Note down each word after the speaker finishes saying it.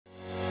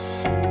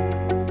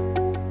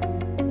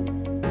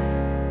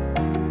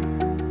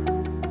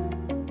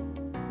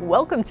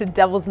Welcome to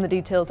Devils in the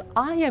Details.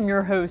 I am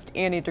your host,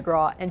 Annie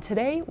DeGraw, and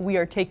today we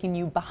are taking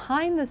you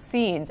behind the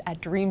scenes at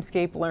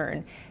Dreamscape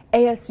Learn,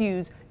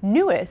 ASU's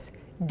newest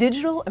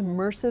digital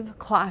immersive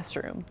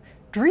classroom.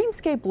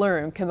 Dreamscape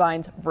Learn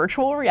combines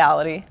virtual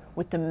reality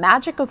with the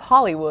magic of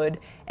Hollywood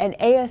and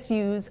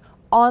ASU's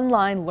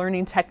online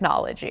learning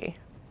technology.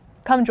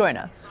 Come join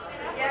us.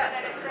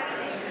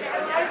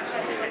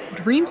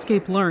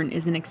 Dreamscape Learn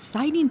is an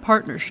exciting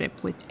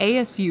partnership with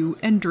ASU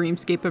and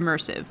Dreamscape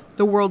Immersive,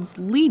 the world's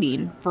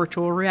leading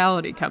virtual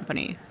reality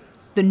company.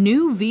 The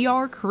new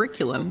VR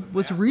curriculum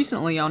was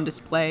recently on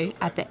display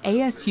at the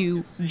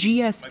ASU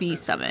GSV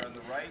Summit.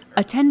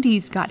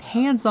 Attendees got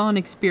hands-on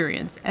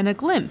experience and a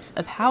glimpse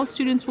of how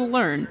students will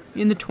learn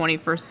in the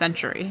 21st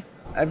century.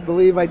 I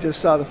believe I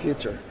just saw the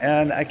future,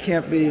 and I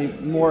can't be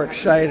more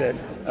excited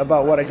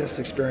about what I just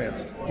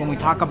experienced. When we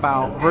talk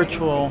about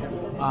virtual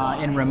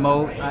and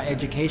remote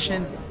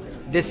education,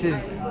 this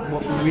is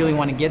what we really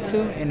want to get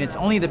to, and it's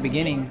only the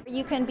beginning.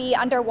 You can be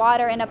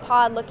underwater in a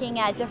pod looking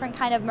at different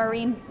kind of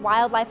marine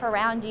wildlife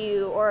around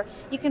you, or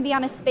you can be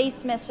on a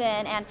space mission,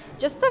 and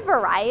just the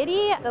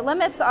variety, the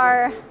limits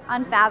are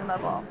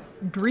unfathomable.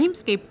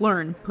 Dreamscape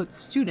Learn puts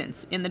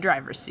students in the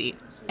driver's seat,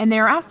 and they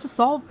are asked to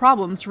solve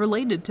problems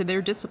related to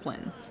their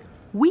disciplines.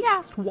 We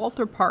asked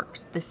Walter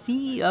Parks, the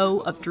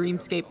CEO of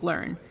Dreamscape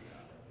Learn,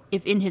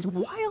 if in his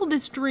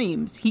wildest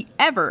dreams he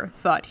ever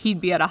thought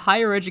he'd be at a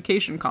higher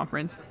education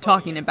conference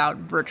talking about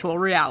virtual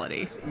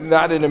reality.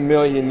 Not in a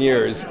million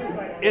years.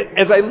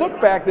 As I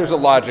look back, there's a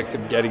logic to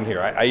getting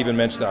here. I even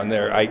mentioned on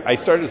there, I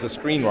started as a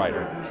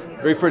screenwriter.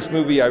 The very first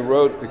movie I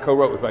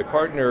co-wrote with my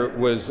partner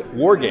was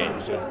War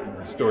Games,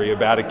 a story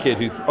about a kid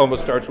who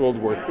almost starts World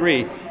War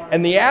III.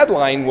 And the ad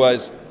line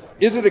was,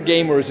 is it a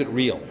game or is it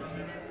real?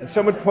 And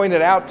someone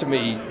pointed out to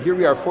me, here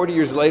we are 40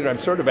 years later,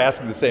 I'm sort of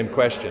asking the same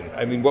question.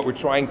 I mean, what we're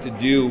trying to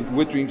do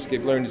with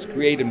Dreamscape Learn is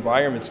create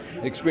environments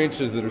and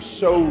experiences that are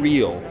so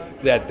real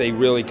that they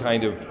really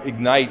kind of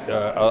ignite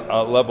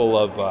a level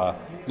of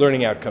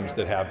learning outcomes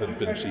that haven't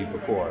been achieved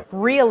before.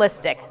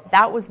 Realistic,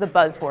 that was the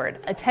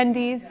buzzword.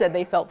 Attendees said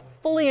they felt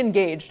fully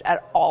engaged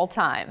at all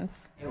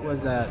times. It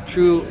was a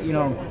true,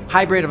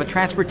 hybrid of a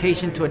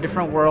transportation to a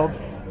different world,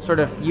 sort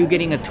of you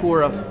getting a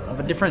tour of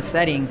a different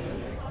setting,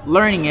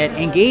 learning it,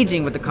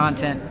 engaging with the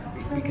content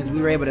because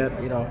we were able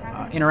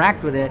to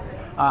interact with it,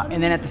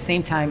 and then at the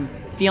same time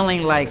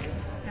feeling like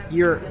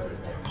you're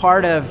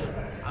part of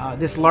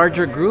this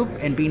larger group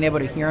and being able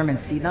to hear them and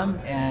see them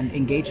and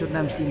engage with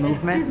them, see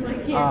movement.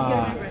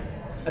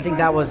 I think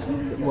that was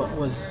what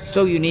was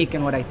so unique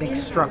and what I think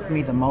struck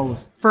me the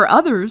most. For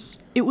others,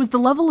 it was the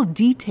level of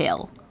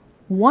detail.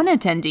 One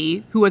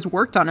attendee, who has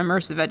worked on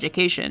immersive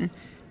education,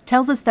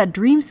 tells us that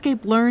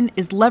Dreamscape Learn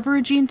is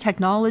leveraging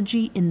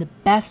technology in the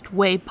best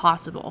way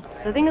possible.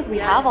 The thing is, we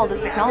have all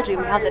this technology,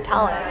 we have the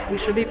talent. We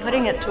should be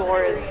putting it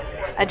towards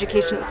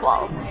education as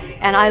well.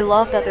 And I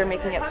love that they're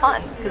making it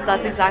fun, because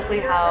that's exactly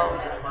how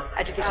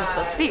education is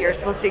supposed to be. You're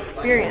supposed to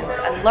experience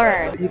and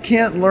learn. You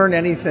can't learn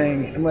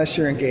anything unless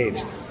you're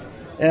engaged.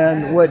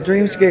 And what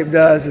Dreamscape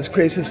does is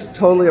creates this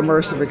totally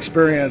immersive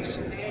experience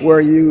where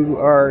you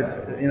are,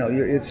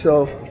 it's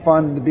so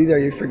fun to be there,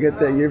 you forget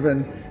that you're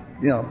even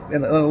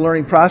in a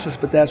learning process,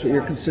 but that's what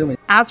you're consuming.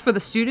 As for the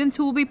students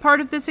who will be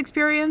part of this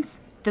experience,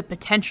 the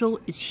potential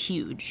is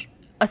huge,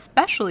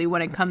 especially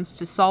when it comes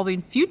to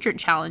solving future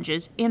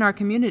challenges in our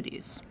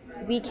communities.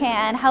 We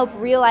can help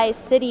realize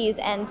cities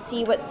and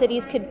see what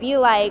cities could be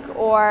like,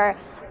 or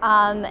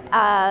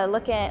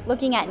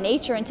looking at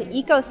nature into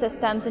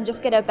ecosystems and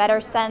just get a better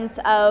sense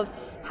of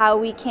how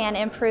we can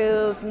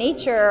improve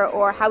nature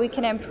or how we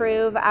can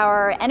improve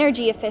our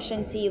energy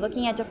efficiency,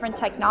 looking at different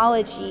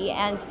technology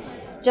and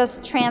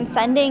just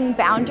transcending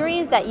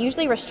boundaries that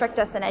usually restrict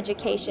us in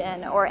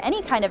education or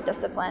any kind of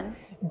discipline.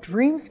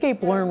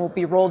 Dreamscape Learn will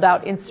be rolled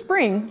out in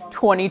spring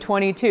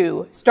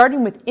 2022,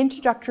 starting with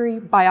introductory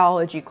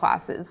biology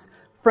classes.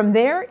 From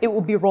there, it will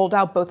be rolled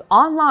out both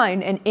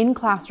online and in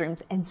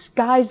classrooms, and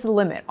sky's the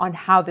limit on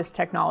how this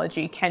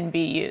technology can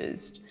be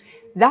used.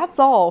 That's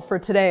all for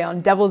today on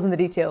Devils in the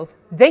Details.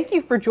 Thank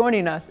you for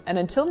joining us, and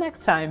until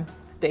next time,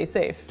 stay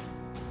safe.